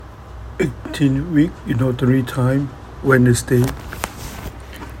13th week in Ordinary Time, Wednesday.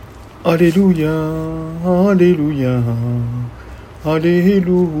 Alleluia, Alleluia,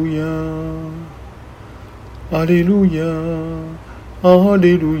 Alleluia, Alleluia,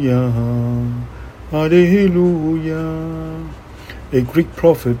 Alleluia, Alleluia. A Greek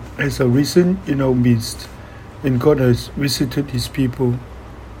prophet has arisen in our midst, and God has visited his people.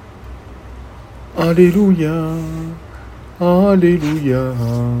 Alleluia, Alleluia,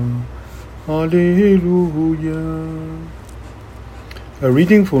 Alleluia. A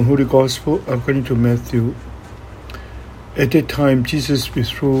reading from Holy Gospel according to Matthew. At that time Jesus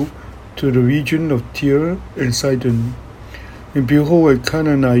withdrew to the region of Tyre and Sidon. And behold, a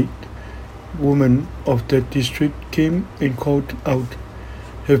Canaanite woman of that district came and called out,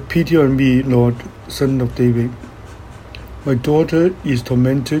 "Have pity on me, Lord, Son of David. My daughter is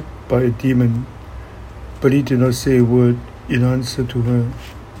tormented by a demon." But he did not say a word in answer to her.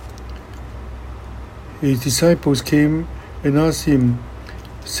 His disciples came and asked him,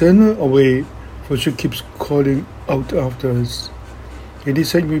 "Send her away, for she keeps calling out after us." And he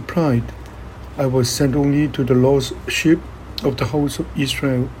said in reply, "I was sent only to the lost sheep of the house of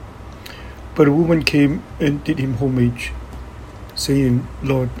Israel." But a woman came and did him homage, saying,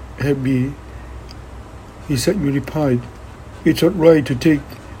 "Lord, help me." He said in reply, "It's not right to take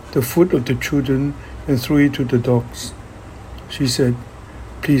the food of the children and throw it to the dogs." She said,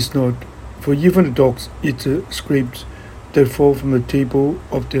 "Please not, for even the dogs eat the scraps that fall from the table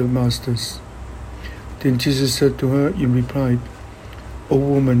of their masters." Then Jesus said to her in reply, "O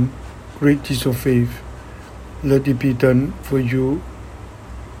woman, great is your faith. Let it be done for you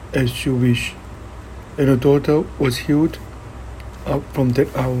as you wish." And her daughter was healed up from that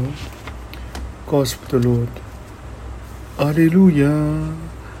hour. Gospel of the Lord. Alleluia,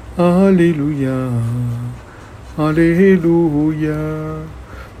 Alleluia, Alleluia.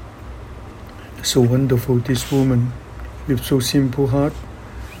 So wonderful, this woman with so simple heart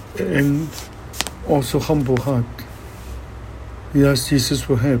and also humble heart. He asked Jesus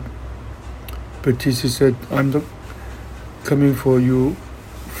for help, but Jesus said, "I'm not coming for you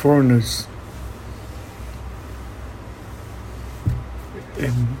foreigners."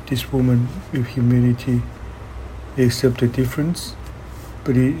 And this woman with humility, he accepted the difference,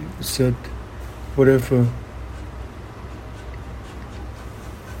 but he said, "Whatever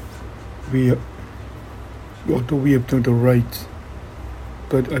although we have not the right,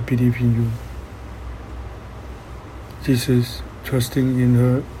 but I believe in you." Jesus, trusting in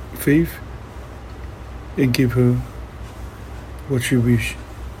her faith, and gave her what she wished.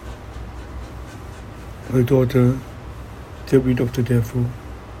 Her daughter got rid of the devil.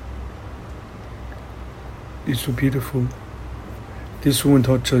 It's so beautiful. This woman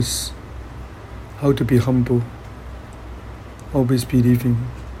taught us how to be humble, always believing.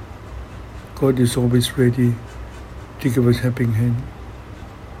 God is always ready to give us helping hand.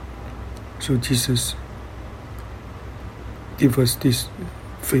 So Jesus, give us this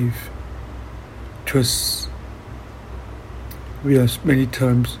faith, trust. Many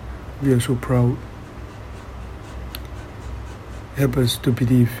times we are so proud. Help us to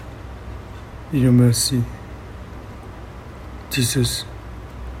believe in your mercy. Jesus,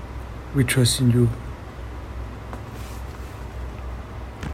 we trust in you.